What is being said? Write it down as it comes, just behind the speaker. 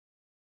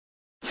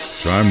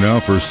Time now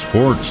for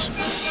sports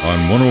on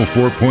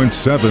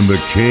 104.7 The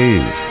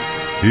Cave.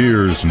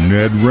 Here's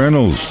Ned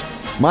Reynolds.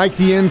 Mike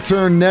the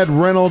intern, Ned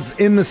Reynolds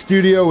in the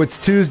studio. It's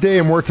Tuesday,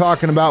 and we're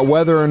talking about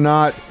whether or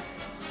not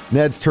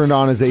Ned's turned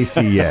on his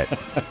AC yet.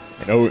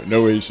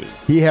 No AC.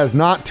 He has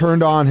not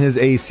turned on his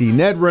AC.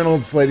 Ned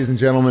Reynolds, ladies and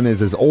gentlemen,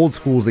 is as old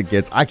school as it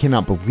gets. I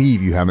cannot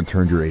believe you haven't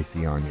turned your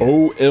AC on yet.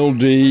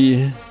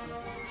 OLD,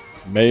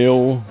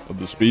 male of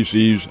the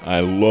species. I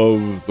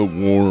love the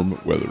warm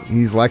weather.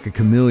 He's like a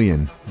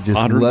chameleon. He just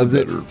Hotter loves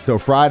the it. better. So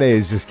Friday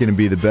is just going to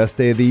be the best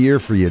day of the year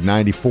for you.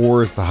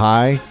 94 is the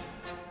high.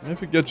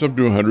 If it gets up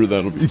to 100,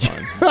 that'll be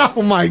fine.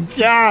 Oh, my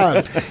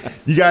God.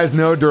 You guys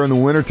know during the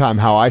wintertime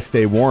how I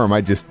stay warm.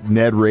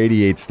 Ned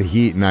radiates the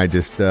heat, and I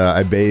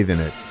bathe in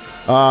it.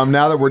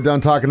 Now that we're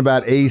done talking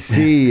about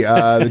AC,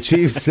 the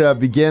Chiefs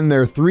begin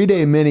their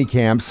 3-day mini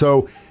camp.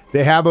 So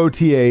they have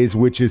OTAs,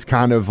 which is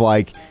kind of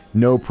like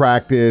no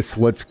practice.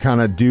 Let's kind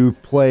of do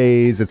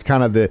plays. It's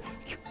kind of the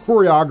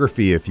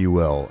choreography, if you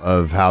will,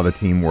 of how the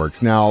team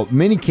works. Now,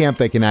 mini camp,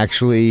 they can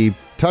actually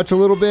touch a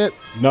little bit.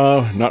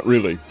 No, not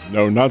really.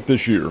 No, not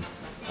this year.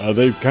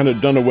 They've kind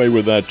of done away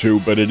with that too,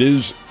 but it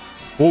is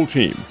full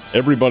team.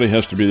 Everybody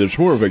has to be there. It's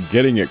more of a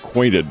getting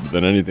acquainted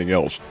than anything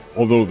else.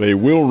 Although they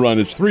will run,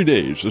 it's 3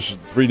 days. This is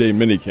a 3-day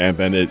mini camp,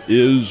 and it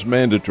is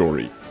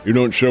mandatory. You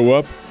don't show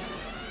up,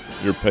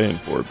 you're paying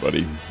for it,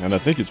 buddy. And I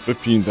think it's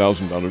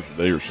 $15,000 a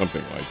day or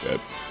something like that.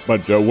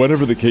 But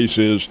whatever the case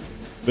is,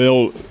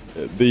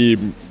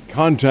 the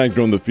contact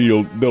on the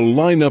field, they'll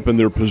line up in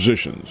their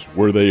positions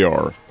where they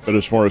are. But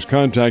as far as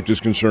contact is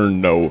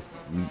concerned, no.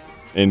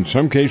 In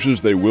some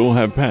cases, they will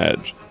have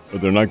pads,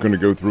 but they're not going to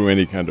go through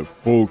any kind of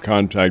full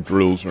contact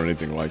drills or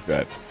anything like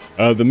that.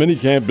 The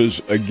minicamp is,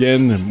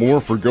 again,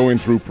 more for going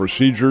through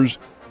procedures.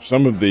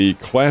 Some of the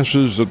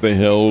classes that they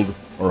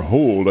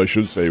hold, I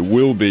should say,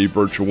 will be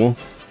virtual.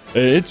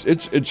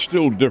 It's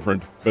still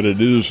different, but it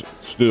is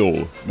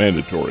still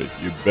mandatory.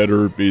 You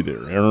better be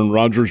there. Aaron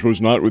Rodgers was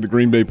not with the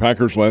Green Bay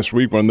Packers last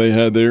week when they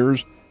had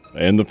theirs,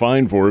 and the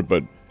fine for it,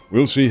 but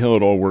we'll see how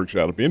it all works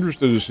out. I'll be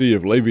interested to see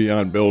if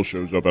Le'Veon Bell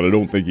shows up, and I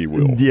don't think he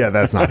will. Yeah,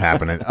 that's not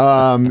happening.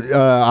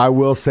 I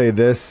will say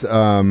this.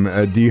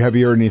 Have you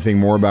heard anything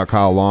more about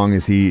Kyle Long?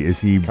 Is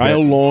he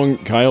Kyle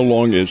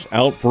Long is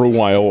out for a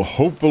while.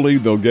 Hopefully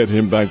they'll get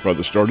him back by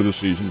the start of the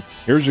season.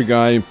 Here's a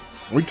guy,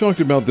 we talked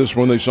about this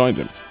when they signed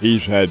him.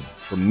 He's had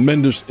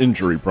tremendous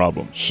injury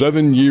problems.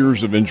 7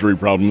 years of injury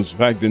problems. In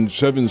fact, in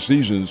 7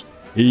 seasons,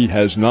 he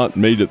has not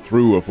made it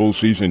through a full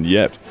season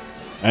yet.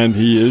 And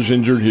he is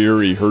injured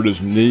here. He hurt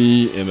his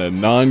knee in a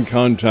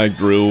non-contact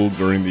drill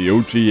during the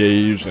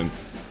OTAs, and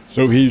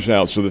so he's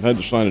out. So they've had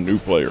to sign a new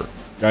player,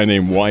 a guy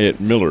named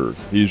Wyatt Miller.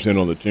 He's in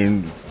on the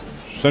team.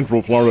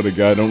 Central Florida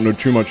guy. Don't know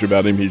too much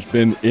about him. He's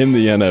been in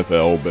the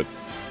NFL, but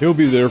he'll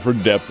be there for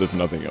depth if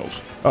nothing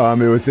else.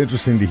 It was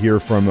interesting to hear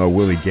from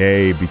Willie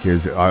Gay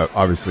because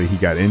obviously he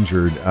got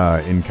injured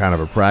in kind of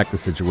a practice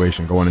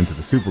situation going into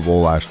the Super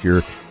Bowl last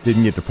year.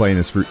 Didn't get to play in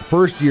his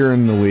first year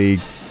in the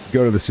league.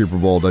 Go to the Super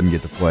Bowl, doesn't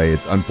get to play.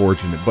 It's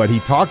unfortunate. But he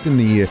talked in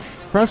the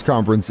press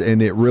conference,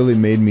 and it really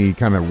made me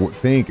kind of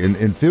think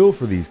and feel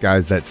for these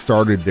guys that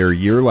started their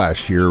year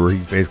last year, where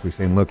he's basically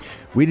saying, look,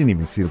 we didn't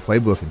even see the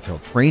playbook until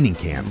training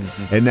camp.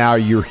 Mm-hmm. And now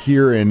you're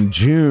here in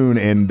June,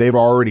 and they've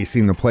already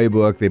seen the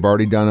playbook. They've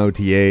already done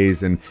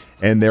OTAs,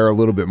 and they're a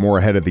little bit more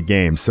ahead of the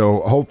game.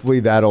 So hopefully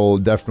that'll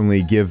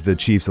definitely give the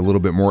Chiefs a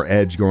little bit more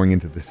edge going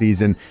into the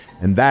season.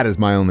 And that is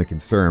my only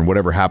concern.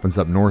 Whatever happens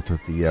up north with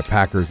the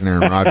Packers and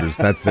Aaron Rodgers,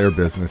 that's their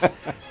business.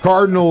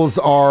 Cardinals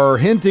are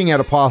hinting at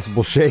a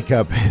possible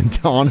shakeup, and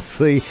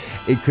honestly,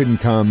 it couldn't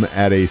come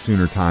at a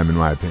sooner time, in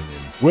my opinion.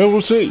 Well,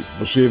 we'll see.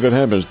 We'll see if it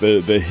happens.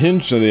 The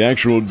hints and the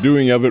actual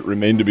doing of it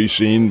remain to be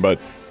seen, but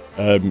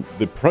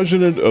the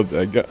president of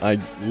I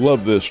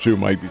love this too,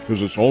 Mike,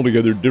 because it's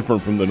altogether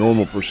different from the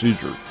normal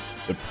procedure.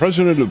 The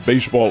president of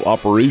baseball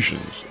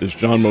operations is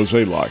John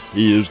Mozeliak.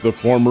 He is the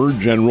former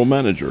general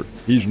manager.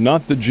 He's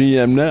not the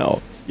GM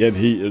now, yet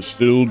he is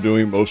still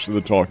doing most of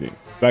the talking.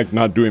 In fact,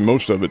 not doing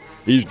most of it.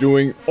 He's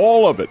doing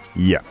all of it.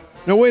 Yeah.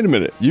 Now, wait a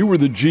minute. You were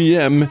the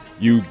GM.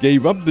 You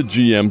gave up the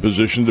GM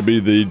position to be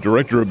the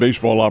director of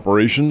baseball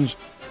operations,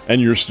 and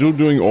you're still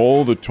doing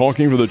all the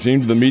talking for the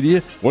team to the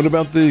media? What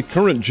about the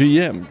current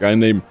GM? Guy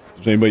named,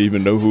 does anybody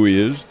even know who he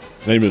is?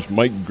 His name is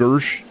Mike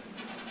Gersh.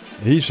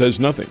 He says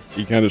nothing.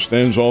 He kind of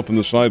stands off in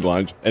the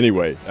sidelines.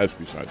 Anyway, that's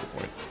beside the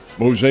point.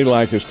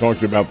 Mozeliak has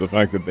talked about the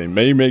fact that they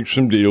may make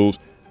some deals.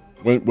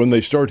 When they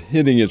start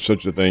hinting at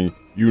such a thing,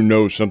 you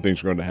know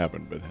something's going to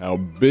happen. But how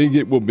big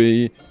it will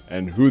be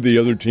and who the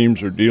other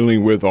teams are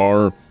dealing with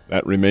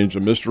that remains a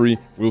mystery.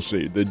 We'll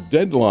see. The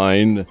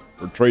deadline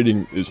for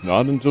trading is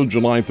not until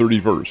July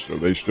 31st, so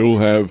they still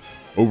have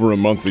over a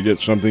month to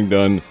get something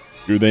done.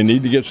 Do they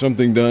need to get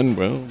something done?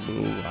 Well,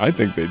 I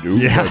think they do.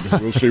 Yeah.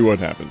 But we'll see what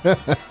happens.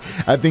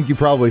 I think you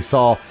probably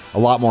saw a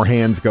lot more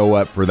hands go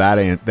up for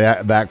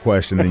that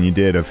question than you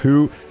did of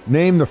who.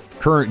 Name the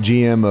current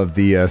GM of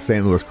the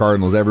St. Louis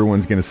Cardinals.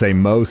 Everyone's going to say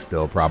Mo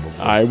still, probably.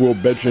 I will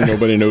bet you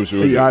nobody knows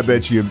who it is. I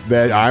bet you.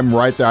 I'm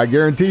right there. I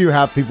guarantee you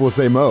half people will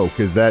say Mo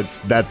because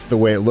that's the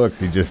way it looks.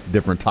 He's just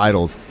different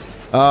titles.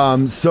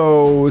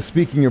 So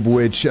speaking of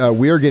which,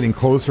 we are getting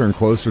closer and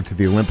closer to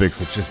the Olympics,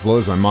 which just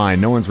blows my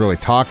mind. No one's really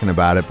talking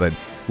about it, but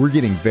we're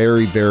getting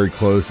very, very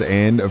close.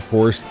 And, of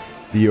course,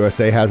 the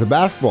USA has a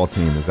basketball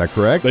team. Is that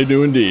correct? They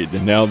do indeed.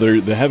 And now they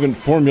haven't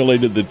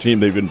formulated the team.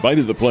 They've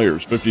invited the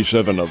players,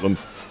 57 of them,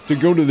 to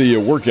go to the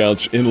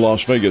workouts in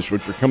Las Vegas,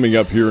 which are coming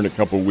up here in a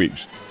couple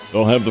weeks.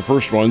 They'll have the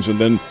first ones, and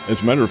then,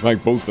 as a matter of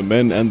fact, both the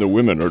men and the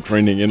women are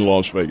training in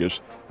Las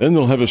Vegas. Then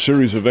they'll have a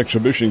series of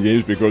exhibition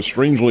games because,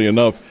 strangely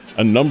enough,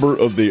 a number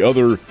of the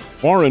other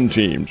foreign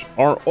teams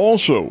are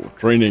also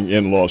training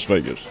in Las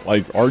Vegas,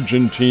 like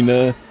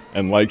Argentina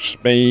and like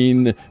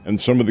Spain and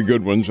some of the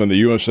good ones, and the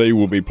USA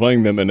will be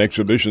playing them in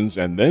exhibitions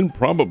and then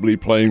probably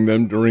playing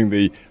them during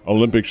the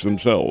Olympics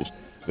themselves.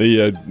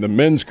 The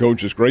men's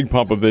coach is Greg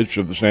Popovich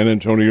of the San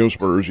Antonio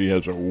Spurs. He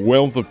has a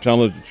wealth of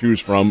talent to choose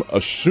from,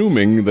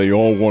 assuming they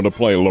all want to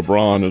play.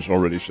 LeBron has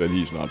already said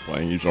he's not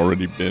playing. He's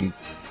already been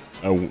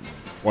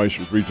twice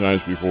or three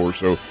times before,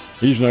 so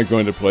he's not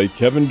going to play.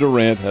 Kevin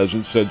Durant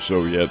hasn't said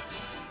so yet.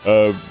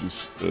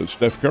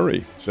 Steph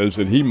Curry says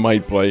that he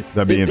might play.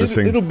 That'd be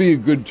interesting. It'll be a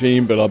good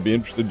team, but I'll be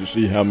interested to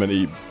see how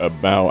many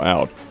bow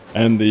out.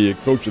 And the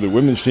coach of the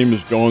women's team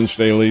is Dawn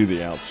Staley,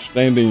 the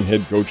outstanding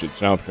head coach at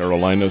South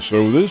Carolina.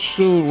 So this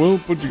will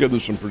put together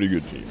some pretty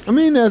good teams. I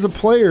mean, as a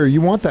player,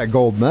 you want that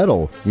gold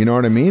medal. You know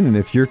what I mean? And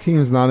if your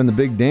team's not in the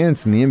big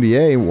dance in the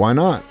NBA, why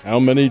not? How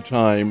many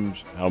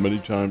times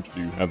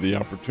do you have the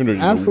opportunity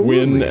to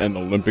win an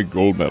Olympic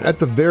gold medal?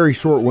 That's a very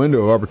short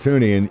window of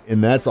opportunity,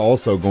 and that's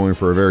also going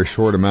for a very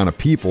short amount of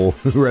people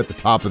who are at the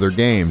top of their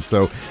game.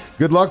 So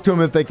good luck to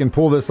them if they can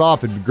pull this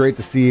off. It'd be great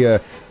to see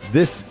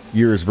this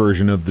year's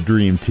version of the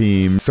Dream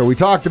Team. So we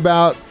talked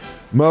about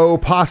Mo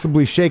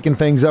possibly shaking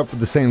things up for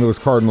the St. Louis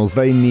Cardinals.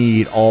 They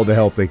need all the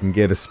help they can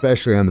get,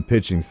 especially on the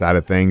pitching side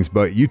of things.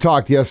 But you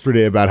talked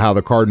yesterday about how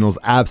the Cardinals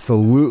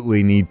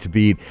absolutely need to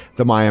beat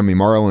the Miami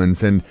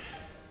Marlins. And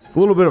it's a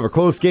little bit of a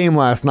close game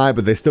last night,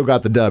 but they still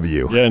got the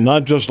W. Yeah,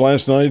 not just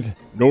last night,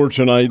 nor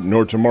tonight,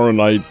 nor tomorrow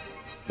night.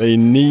 They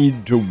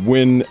need to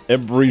win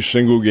every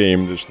single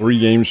game, this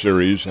 3-game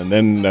series, and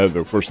then,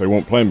 of course, they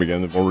won't play them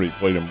again. They've already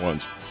played them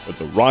once. But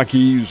the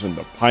Rockies and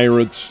the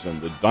Pirates and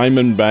the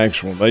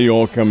Diamondbacks, when they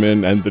all come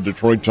in, and the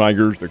Detroit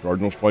Tigers, the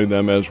Cardinals play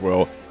them as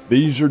well,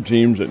 these are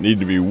teams that need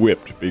to be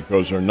whipped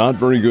because they're not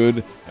very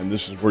good, and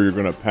this is where you're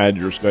going to pad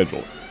your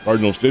schedule.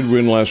 Cardinals did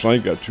win last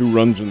night, got 2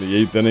 runs in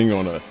the 8th inning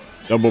on a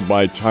double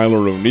by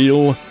Tyler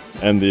O'Neill,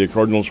 and the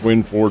Cardinals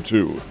win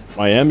 4-2.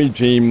 Miami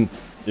team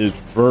is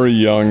very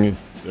young.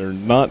 They're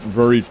not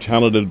very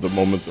talented at the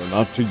moment. They're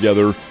not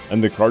together.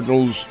 And the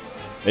Cardinals,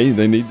 hey,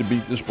 they need to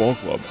beat this ball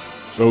club.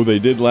 So they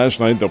did last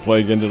night. They'll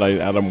play again tonight.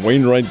 Adam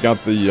Wainwright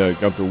got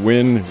the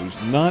win. He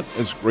was not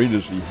as great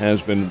as he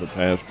has been in the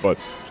past, but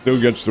still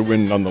gets the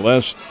win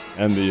nonetheless.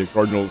 And the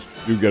Cardinals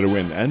do get a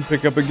win and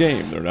pick up a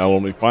game. They're now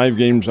only 5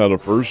 games out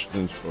of first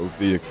since both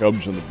the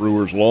Cubs and the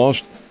Brewers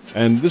lost.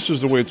 And this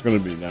is the way it's going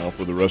to be now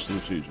for the rest of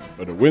the season.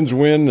 But a win's a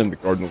win, and the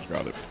Cardinals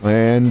got it.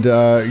 And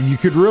you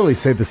could really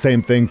say the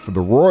same thing for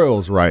the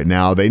Royals right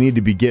now. They need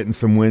to be getting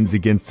some wins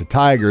against the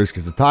Tigers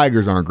because the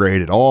Tigers aren't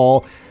great at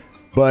all,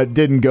 but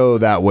didn't go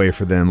that way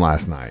for them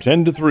last night.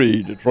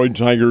 10-3, Detroit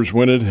Tigers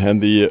win it.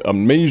 And the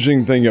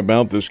amazing thing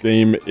about this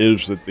game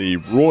is that the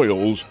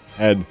Royals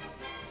had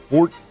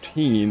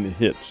 14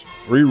 hits,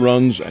 3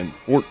 runs and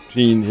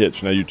 14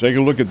 hits. Now you take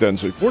a look at that and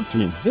say,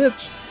 14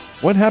 hits?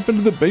 What happened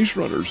to the base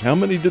runners? How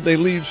many did they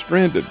leave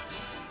stranded?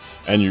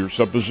 And your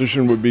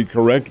supposition would be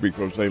correct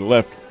because they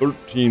left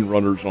 13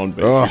 runners on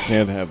base. You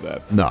can't have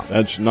that. No.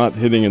 That's not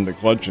hitting in the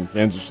clutch, and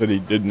Kansas City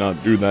did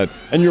not do that.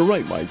 And you're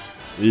right, Mike.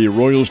 The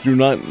Royals do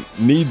not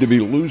need to be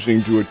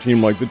losing to a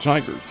team like the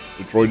Tigers.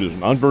 Detroit is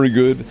not very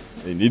good.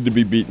 They need to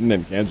be beaten,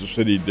 and Kansas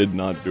City did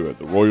not do it.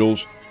 The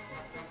Royals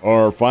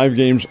are 5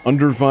 games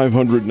under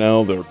 500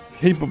 now. They're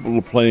capable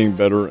of playing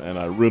better, and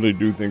I really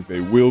do think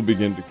they will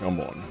begin to come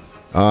on.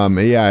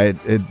 They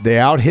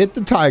out-hit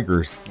the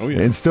Tigers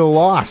and still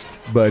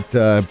lost, but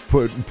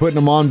putting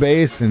them on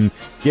base and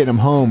getting them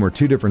home are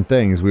 2 different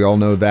things. We all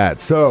know that.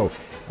 So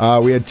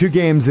we had 2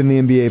 games in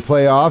the NBA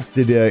playoffs.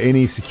 Did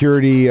any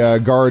security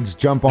guards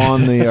jump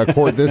on the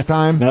court this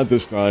time? Not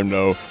this time,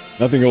 no.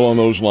 Nothing along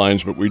those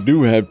lines, but we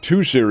do have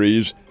 2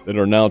 series that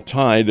are now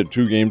tied at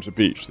 2 games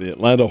apiece. The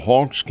Atlanta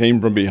Hawks came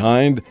from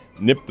behind,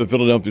 nipped the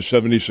Philadelphia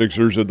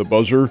 76ers at the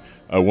buzzer,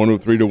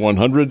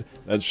 103-100.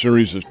 That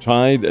series is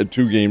tied at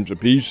 2 games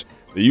apiece.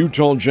 The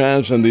Utah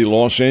Jazz and the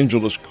Los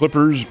Angeles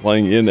Clippers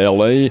playing in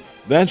L.A.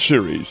 That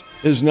series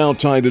is now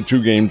tied at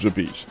 2 games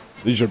apiece.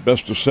 These are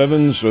best of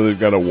 7, so they've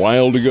got a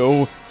while to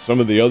go.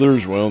 Some of the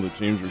others, well, the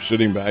teams are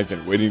sitting back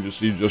and waiting to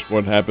see just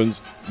what happens.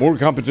 More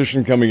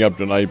competition coming up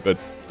tonight, but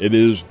it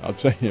is, I'll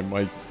tell you,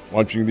 Mike,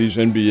 watching these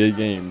NBA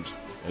games,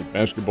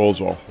 basketball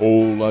is a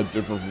whole lot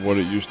different from what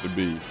it used to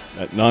be.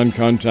 That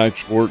non-contact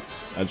sport,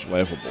 that's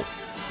laughable.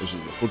 This is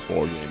a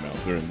football game out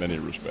there in many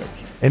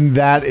respects. And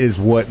that is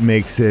what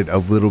makes it a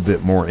little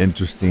bit more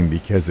interesting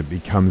because it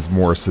becomes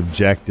more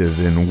subjective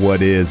in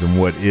what is and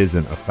what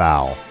isn't a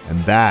foul.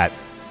 And that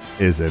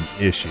is an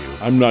issue.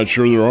 I'm not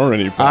sure there are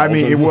any fouls. I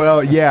mean,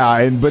 well,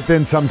 yeah, but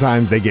then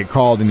sometimes they get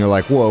called, and you're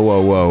like,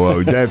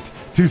 whoa. That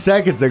 2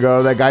 seconds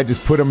ago, that guy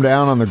just put him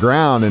down on the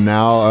ground, and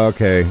now,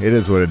 okay, it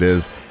is what it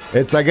is.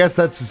 I guess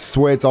that's the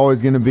way it's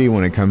always going to be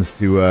when it comes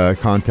to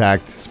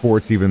contact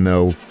sports, even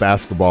though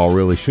basketball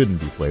really shouldn't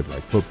be played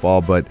like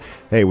football. But,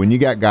 hey, when you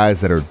got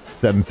guys that are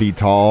 7 feet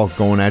tall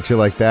going at you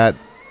like that,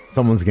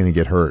 someone's going to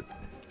get hurt.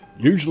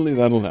 Usually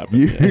that'll happen.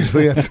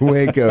 Usually that's the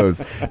way it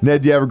goes.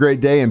 Ned, you have a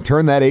great day, and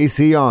turn that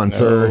AC on,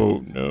 sir.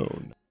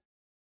 No.